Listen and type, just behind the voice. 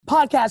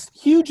Podcast,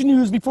 huge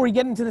news before we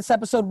get into this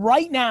episode.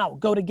 Right now,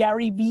 go to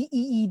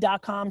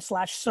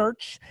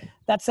GaryVee.com/search.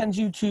 That sends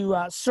you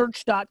to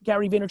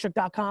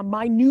search.GaryVaynerchuk.com,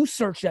 my new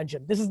search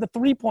engine. This is the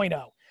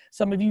 3.0.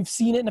 Some of you have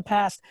seen it in the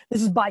past.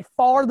 This is by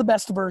far the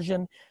best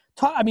version.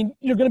 I mean,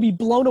 you're going to be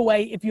blown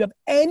away. If you have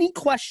any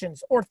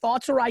questions or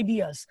thoughts or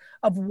ideas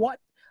of what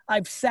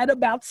I've said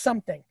about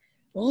something,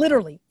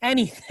 literally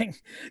anything,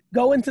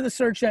 go into the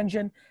search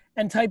engine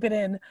and type it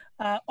in.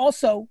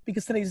 Also,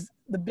 because today's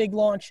the big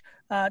launch,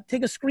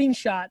 take a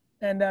screenshot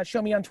and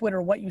show me on Twitter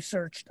what you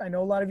searched. I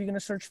know a lot of you are going to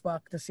search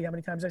fuck to see how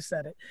many times I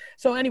said it.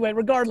 So anyway,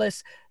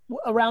 regardless,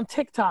 around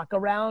TikTok,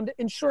 around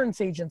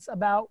insurance agents,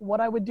 about what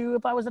I would do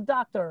if I was a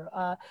doctor,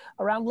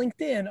 around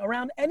LinkedIn,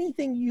 around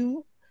anything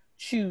you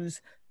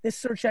choose, this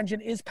search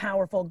engine is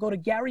powerful. Go to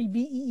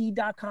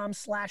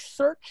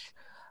GaryVee.com/search.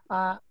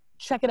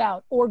 Check it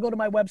out, or go to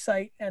my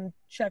website and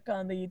check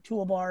on the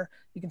toolbar.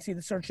 You can see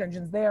the search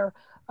engines there.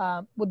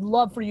 Would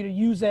love for you to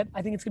use it.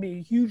 I think it's gonna be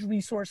a huge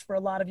resource for a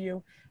lot of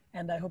you,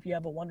 and I hope you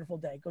have a wonderful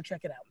day. Go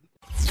check it out.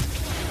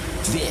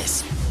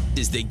 This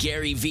is the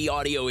GaryVee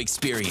audio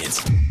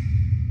experience.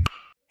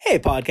 Hey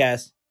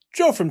podcast,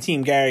 Joe from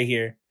Team Gary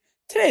here.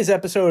 Today's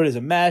episode is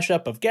a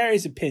mashup of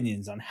Gary's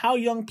opinions on how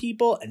young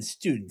people and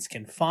students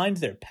can find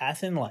their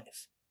path in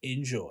life.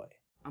 Enjoy.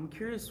 I'm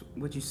curious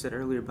what you said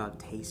earlier about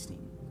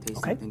tasting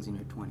Okay. things in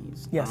your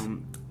 20s. Yes.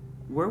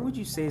 Where would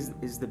you say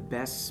is the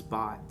best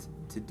spot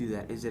to do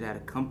that? Is it at a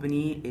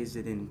company? Is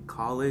it in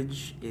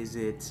college? Is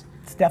it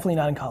It's definitely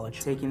not in college.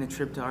 taking a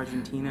trip to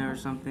Argentina or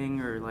something,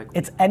 or like?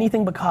 It's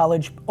anything but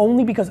college,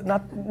 only because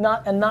not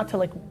to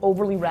like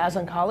overly razz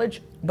on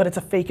college, but it's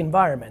a fake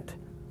environment.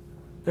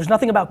 There's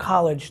nothing about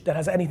college that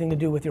has anything to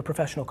do with your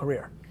professional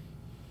career.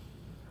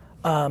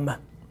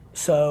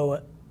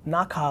 So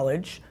not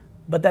college,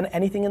 but then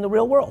anything in the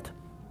real world.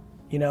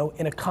 You know,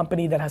 in a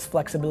company that has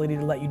flexibility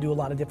to let you do a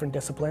lot of different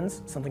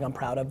disciplines, something I'm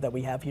proud of that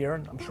we have here,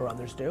 and I'm sure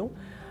others do.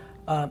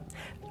 I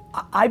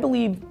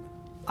believe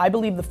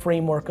the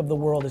framework of the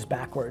world is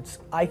backwards.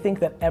 I think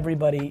that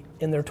everybody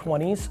in their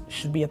 20s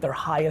should be at their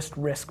highest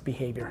risk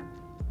behavior.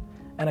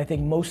 And I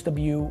think most of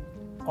you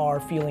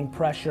are feeling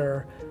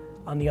pressure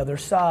on the other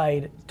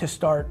side to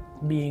start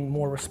being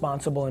more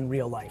responsible in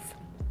real life.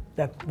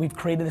 That we've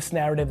created this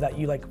narrative that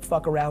you like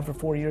fuck around for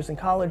 4 years in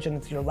college and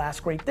it's your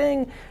last great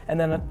thing, and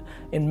then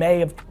in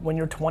May of when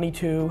you're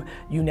 22,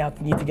 you now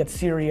need to get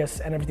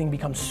serious and everything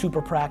becomes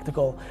super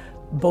practical,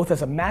 both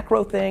as a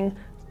macro thing,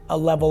 a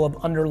level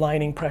of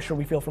underlining pressure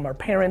we feel from our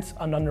parents,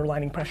 an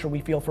underlining pressure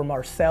we feel from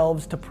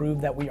ourselves to prove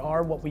that we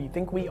are what we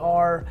think we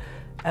are.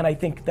 And I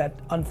think that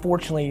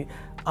unfortunately,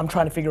 I'm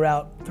trying to figure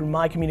out through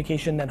my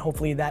communication, and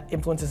hopefully that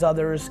influences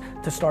others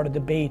to start a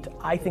debate.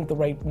 I think the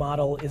right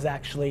model is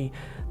actually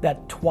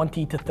that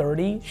 20 to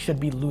 30 should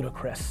be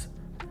ludicrous.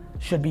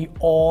 Should be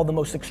all the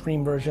most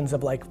extreme versions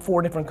of like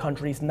 4 different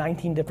countries,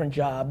 19 different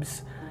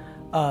jobs,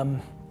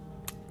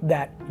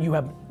 that you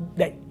have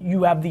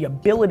the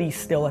ability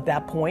still at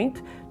that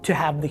point to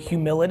have the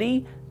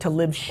humility to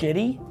live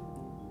shitty,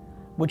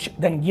 which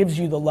then gives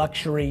you the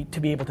luxury to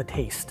be able to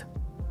taste.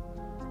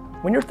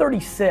 When you're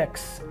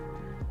 36,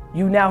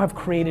 you now have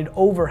created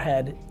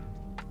overhead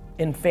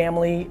in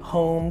family,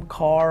 home,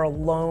 car,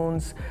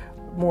 loans,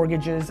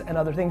 mortgages, and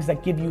other things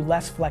that give you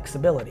less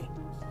flexibility.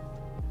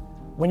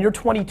 When you're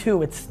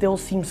 22, it still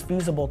seems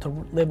feasible to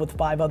live with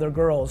 5 other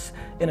girls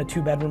in a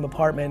 2-bedroom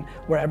apartment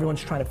where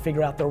everyone's trying to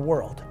figure out their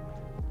world.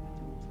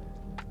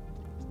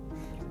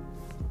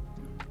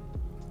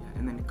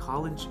 And then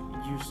college,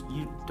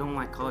 you don't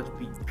like college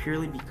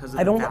purely because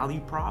of the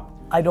value prop?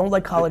 I don't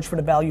like college for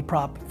the value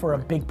prop for a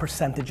big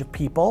percentage of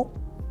people.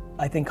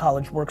 I think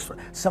college works for,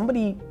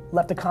 somebody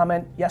left a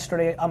comment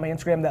yesterday on my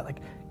Instagram that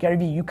like,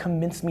 GaryVee, you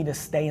convinced me to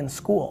stay in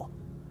school.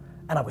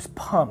 And I was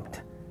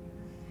pumped.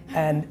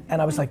 And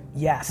I was like,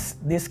 yes,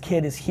 this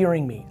kid is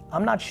hearing me.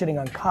 I'm not shitting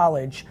on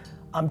college,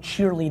 I'm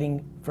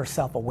cheerleading for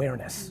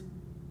self-awareness.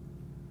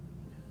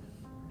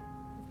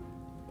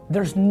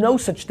 There's no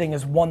such thing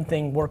as one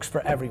thing works for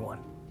everyone.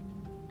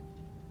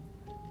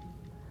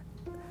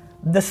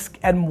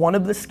 And one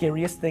of the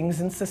scariest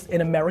things in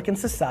American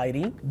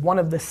society, one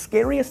of the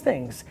scariest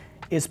things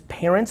is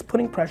parents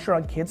putting pressure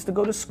on kids to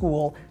go to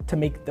school to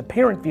make the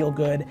parent feel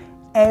good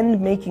and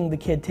making the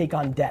kid take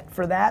on debt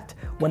for that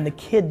when the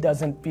kid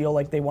doesn't feel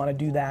like they want to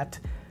do that.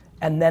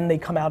 And then they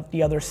come out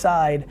the other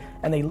side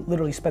and they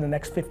literally spend the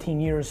next 15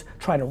 years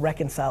trying to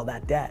reconcile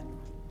that debt.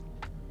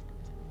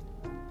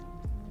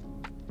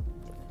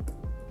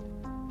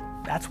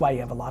 That's why you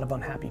have a lot of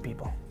unhappy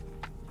people.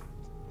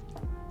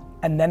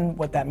 And then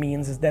what that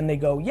means is then they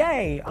go,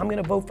 yay, I'm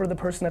gonna vote for the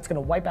person that's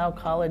gonna wipe out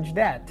college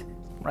debt,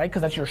 right?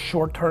 Because that's your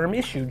short-term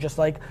issue, just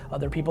like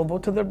other people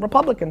vote to the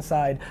Republican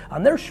side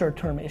on their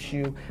short-term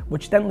issue,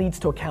 which then leads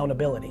to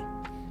accountability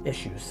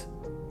issues,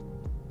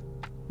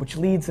 which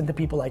leads into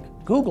people like,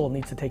 Google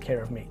needs to take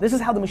care of me. This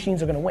is how the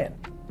machines are gonna win.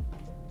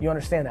 You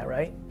understand that,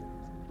 right?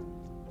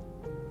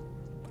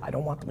 I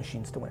don't want the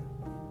machines to win.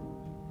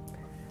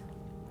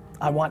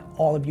 I want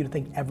all of you to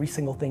think every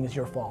single thing is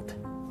your fault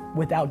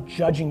without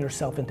judging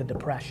yourself into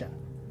depression,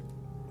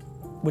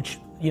 which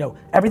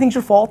everything's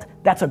your fault.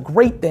 That's a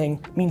great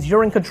thing, means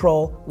you're in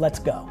control, let's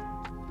go.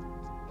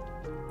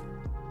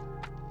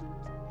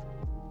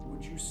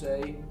 Would you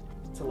say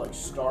to like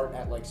start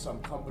at like some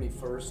company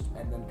first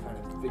and then kind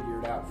of figure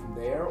it out from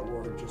there,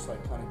 or just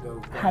like kind of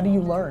go? How do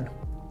you learn?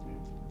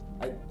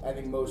 I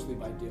think mostly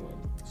by doing.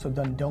 So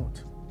then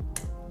don't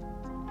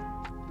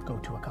go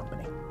to a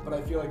company. But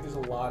I feel like there's a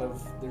lot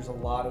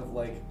of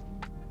like,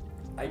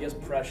 I guess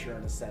pressure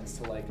in a sense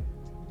to like,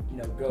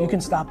 go. You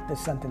can stop this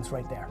sentence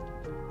right there.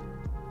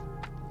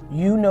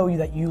 You know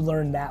that you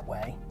learned that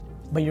way,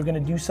 but you're gonna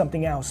do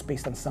something else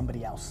based on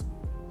somebody else.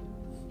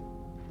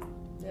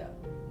 Yeah,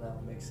 no,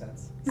 it makes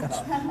sense.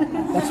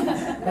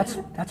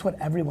 That's what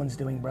everyone's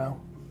doing, bro.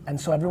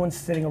 And so everyone's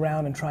sitting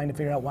around and trying to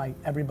figure out why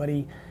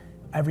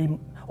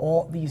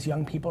all these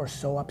young people are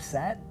so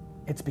upset.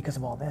 It's because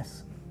of all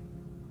this.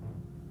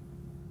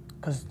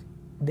 Because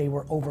they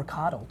were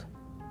over-coddled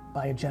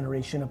by a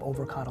generation of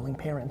over-coddling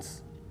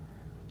parents.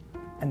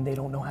 And they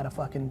don't know how to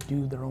fucking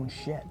do their own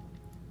shit.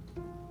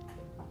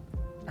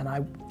 And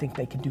I think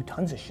they can do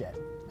tons of shit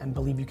and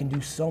believe you can do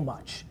so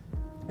much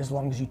as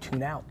long as you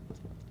tune out.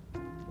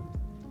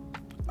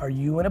 Are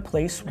you in a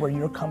place where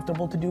you're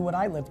comfortable to do what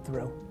I lived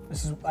through?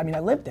 I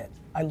lived it.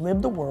 I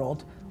lived a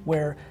world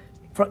where,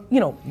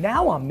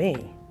 now I'm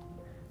me,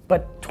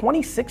 but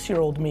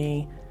 26-year-old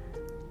me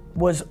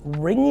was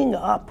ringing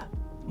up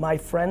my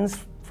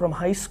friends from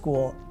high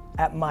school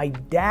at my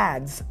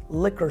dad's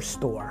liquor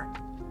store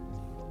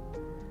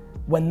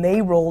when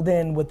they rolled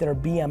in with their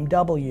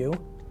BMW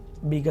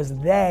because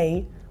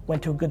they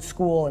went to a good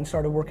school and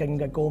started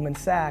working at Goldman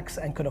Sachs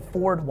and could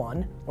afford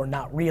one, or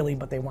not really,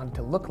 but they wanted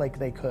to look like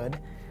they could,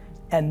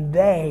 and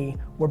they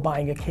were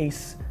buying a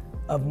case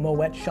of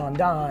Moet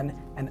Chandon,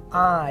 and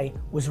I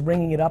was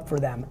ringing it up for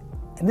them,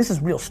 and this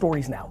is real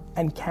stories now,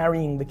 and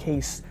carrying the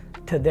case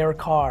to their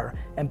car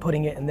and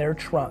putting it in their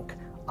trunk.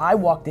 I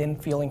walked in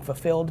feeling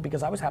fulfilled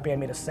because I was happy I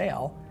made a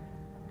sale.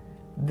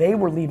 They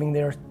were leaving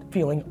there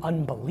feeling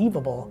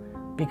unbelievable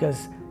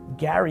because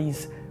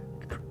Gary's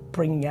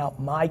bringing out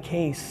my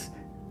case.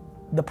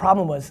 The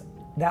problem was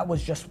that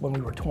was just when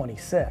we were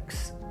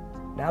 26.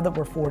 Now that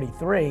we're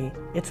 43,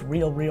 it's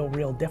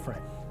real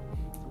different.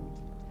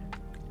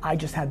 I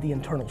just had the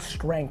internal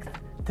strength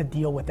to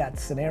deal with that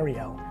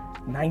scenario.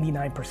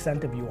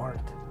 99% of you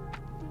aren't.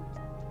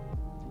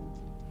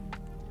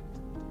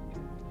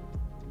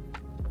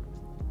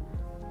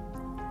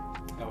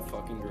 How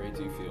fucking great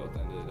do you feel at the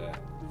end of the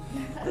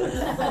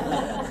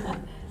day?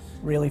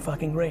 Really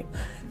fucking great.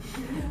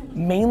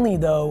 Mainly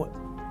though,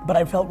 but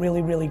I felt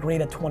really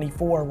great at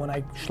 24 when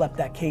I schlepped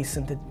that case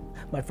into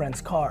my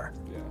friend's car.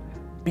 Yeah.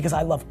 Because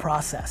I love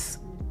process,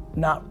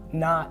 not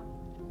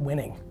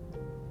winning.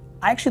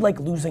 I actually like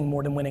losing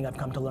more than winning, I've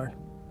come to learn.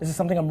 This is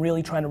something I'm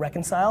really trying to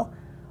reconcile.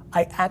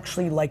 I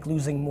actually like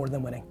losing more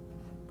than winning.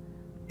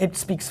 It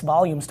speaks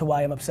volumes to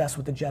why I'm obsessed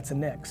with the Jets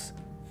and Knicks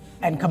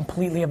and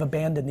completely have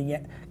abandoned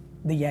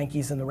the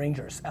Yankees and the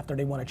Rangers after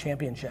they won a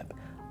championship.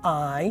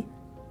 I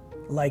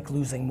like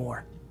losing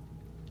more.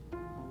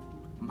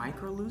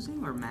 Micro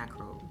losing or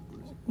macro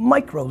losing?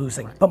 Micro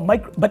losing,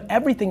 but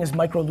everything is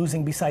micro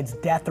losing besides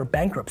death or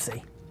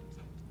bankruptcy.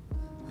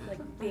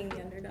 Like being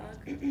the underdog?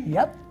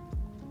 Yep.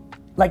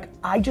 Like,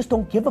 I just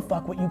don't give a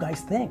fuck what you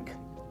guys think.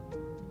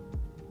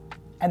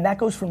 And that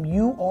goes from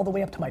you all the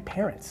way up to my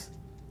parents.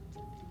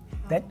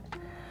 That,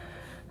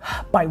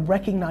 by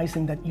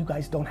recognizing that you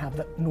guys don't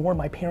have nor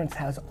my parents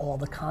has all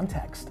the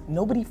context.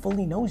 Nobody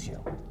fully knows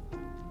you.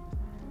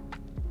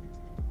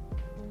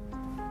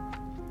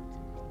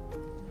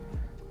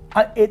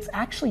 It's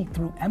actually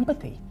through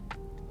empathy.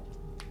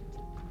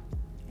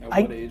 At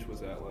what age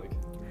was that like?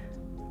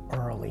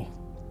 Early.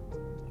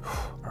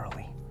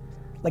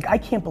 Like, I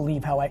can't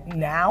believe how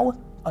now,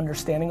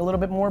 understanding a little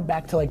bit more,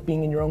 back to like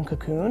being in your own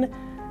cocoon,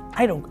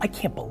 I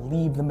can't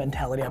believe the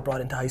mentality I brought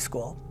into high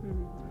school.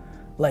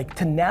 Mm-hmm. Like,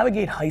 to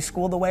navigate high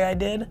school the way I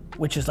did,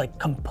 which is like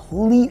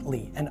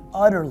completely and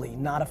utterly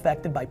not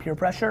affected by peer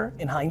pressure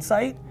in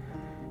hindsight,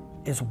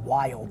 is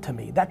wild to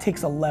me. That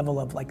takes a level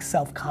of like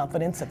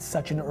self-confidence at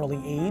such an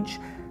early age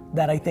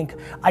that I think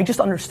I just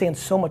understand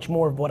so much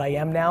more of what I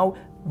am now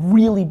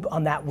really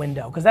on that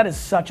window, because that is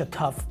such a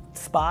tough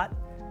spot.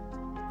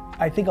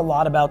 I think a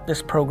lot about this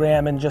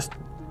program and just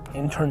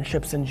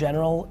internships in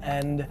general,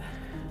 and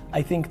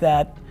I think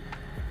that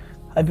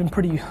I've been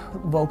pretty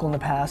vocal in the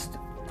past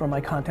from my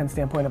content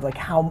standpoint of like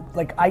how,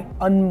 like, I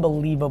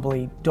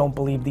unbelievably don't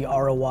believe the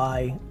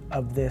ROI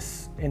of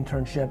this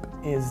internship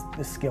is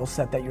the skill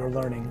set that you're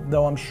learning.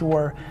 Though I'm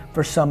sure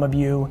for some of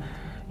you,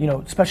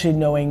 especially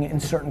knowing in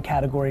certain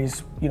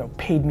categories,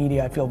 paid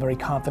media I feel very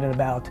confident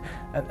about.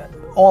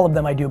 All of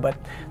them I do, but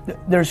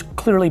there's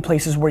clearly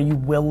places where you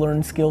will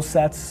learn skill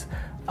sets.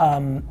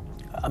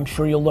 I'm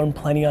sure you'll learn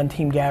plenty on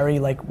Team Gary,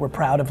 like we're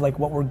proud of like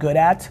what we're good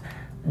at.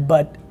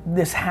 but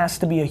this has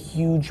to be a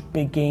huge,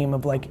 big game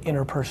of like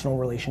interpersonal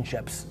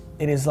relationships.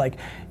 It is like,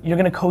 you're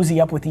gonna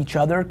cozy up with each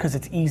other because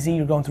it's easy,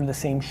 you're going through the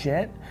same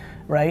shit,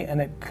 right? And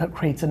it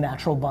creates a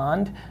natural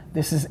bond.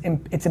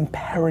 It's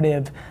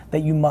imperative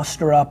that you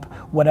muster up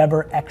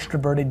whatever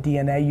extroverted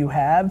DNA you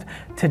have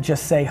to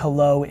just say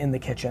hello in the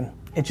kitchen.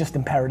 It's just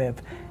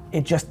imperative.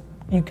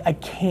 I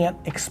can't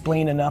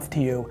explain enough to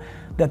you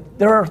that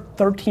there are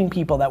 13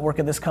 people that work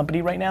at this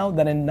company right now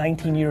that in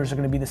 19 years are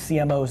gonna be the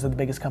CMOs of the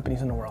biggest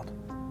companies in the world.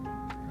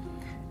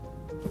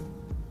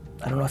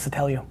 I don't know what to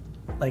tell you.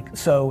 Like,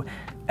 so,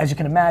 as you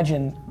can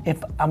imagine,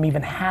 if I'm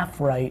even half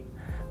right,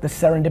 the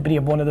serendipity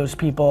of one of those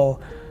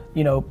people,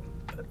 you know,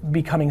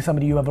 becoming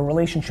somebody you have a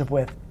relationship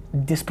with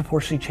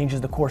disproportionately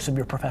changes the course of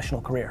your professional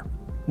career.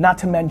 Not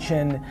to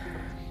mention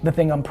the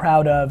thing I'm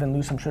proud of, and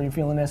Luce, I'm sure you're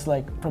feeling this,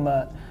 like from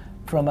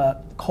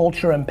a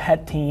culture and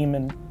pet team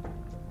and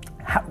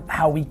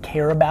how we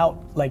care about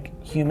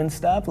like human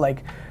stuff.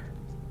 Like,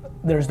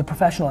 there's the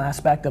professional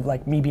aspect of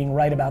like me being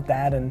right about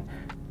that, and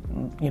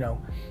you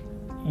know,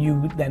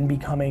 you then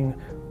becoming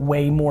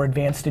way more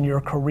advanced in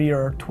your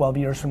career 12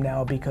 years from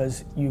now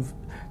because you've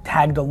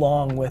tagged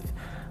along with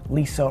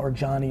Lisa or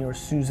Johnny or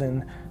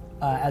Susan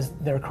as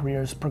their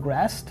careers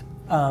progressed.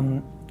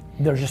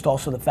 There's just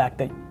also the fact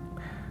that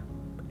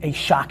a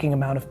shocking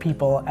amount of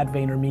people at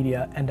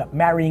VaynerMedia end up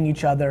marrying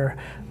each other,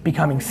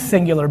 becoming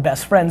singular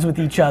best friends with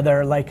each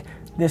other. Like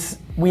this,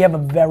 we have a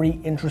very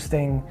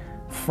interesting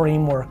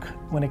framework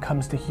when it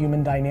comes to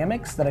human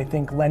dynamics that I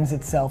think lends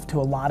itself to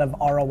a lot of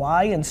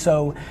ROI. And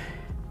so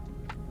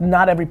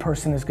not every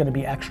person is gonna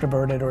be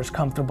extroverted or is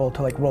comfortable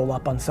to like roll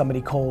up on somebody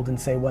cold and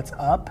say what's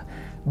up.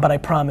 But I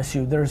promise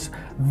you, there's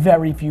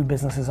very few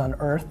businesses on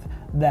earth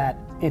that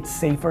it's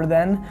safer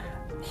than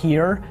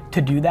here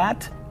to do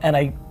that. And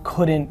I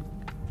couldn't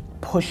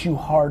push you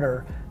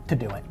harder to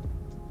do it.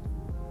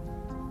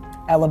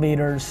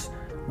 Elevators,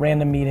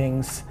 random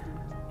meetings,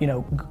 you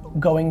know,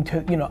 going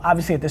to, you know,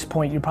 obviously at this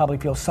point you probably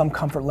feel some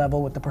comfort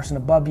level with the person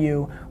above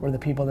you or the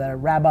people that are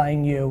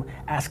rabbiing you,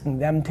 asking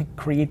them to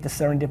create the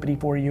serendipity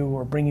for you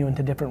or bring you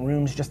into different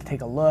rooms just to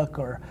take a look,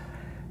 or,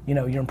 you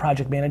know, you're in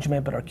project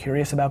management but are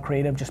curious about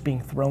creative, just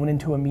being thrown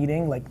into a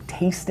meeting. Like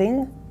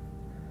tasting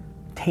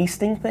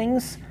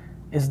things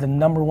is the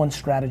number one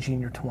strategy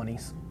in your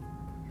 20s.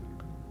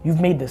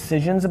 You've made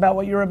decisions about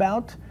what you're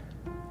about,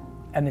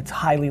 and it's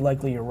highly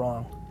likely you're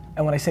wrong.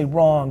 And when I say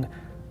wrong,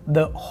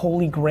 the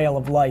holy grail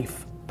of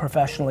life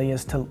professionally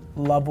is to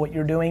love what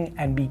you're doing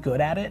and be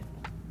good at it.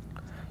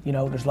 You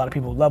know, there's a lot of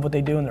people who love what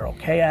they do and they're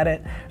okay at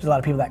it. There's a lot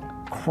of people that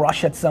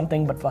crush at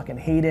something but fucking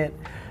hate it.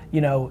 You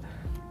know,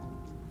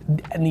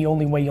 and the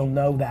only way you'll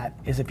know that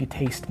is if you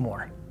taste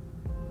more.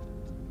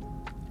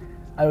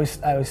 I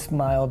always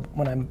smile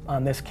when I'm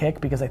on this kick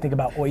because I think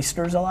about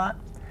oysters a lot.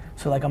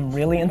 So like I'm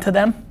really into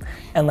them,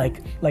 and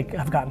like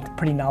I've gotten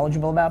pretty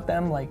knowledgeable about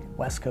them, like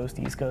West Coast,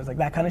 East Coast, like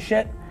that kind of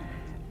shit.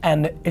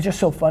 And it's just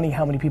so funny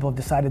how many people have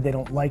decided they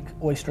don't like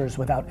oysters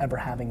without ever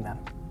having them.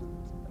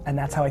 And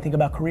that's how I think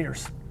about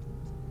careers.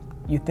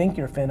 You think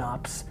you're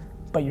FinOps,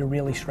 but you're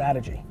really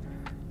strategy.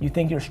 You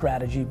think you're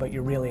strategy, but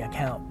you're really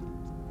account.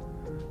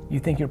 You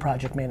think you're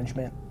project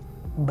management,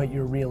 but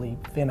you're really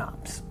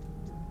FinOps.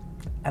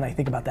 And I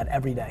think about that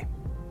every day.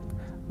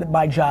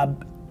 My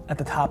job at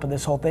the top of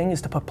this whole thing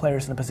is to put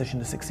players in a position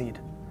to succeed.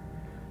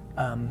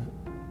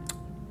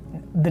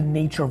 The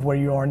nature of where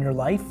you are in your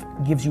life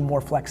gives you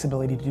more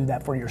flexibility to do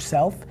that for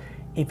yourself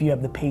if you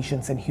have the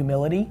patience and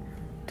humility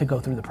to go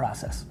through the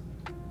process.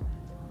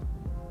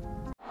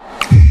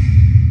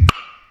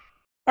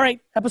 All right,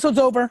 episode's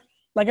over.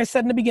 Like I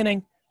said in the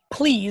beginning,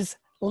 please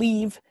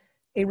leave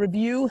a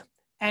review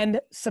and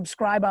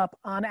subscribe up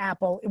on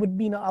Apple. It would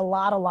mean a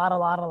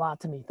lot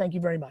to me. Thank you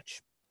very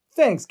much.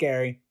 Thanks,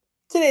 Gary.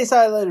 Today's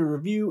highlighted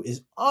review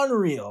is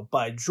Unreal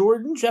by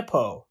Jordan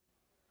Japot.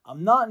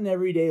 I'm not an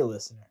everyday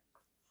listener,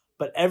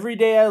 but every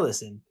day I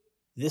listen,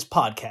 this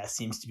podcast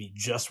seems to be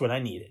just what I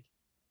needed.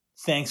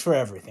 Thanks for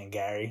everything,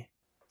 Gary.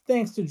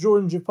 Thanks to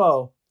Jordan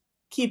Japot.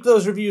 Keep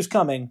those reviews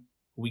coming.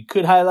 We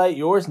could highlight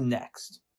yours next.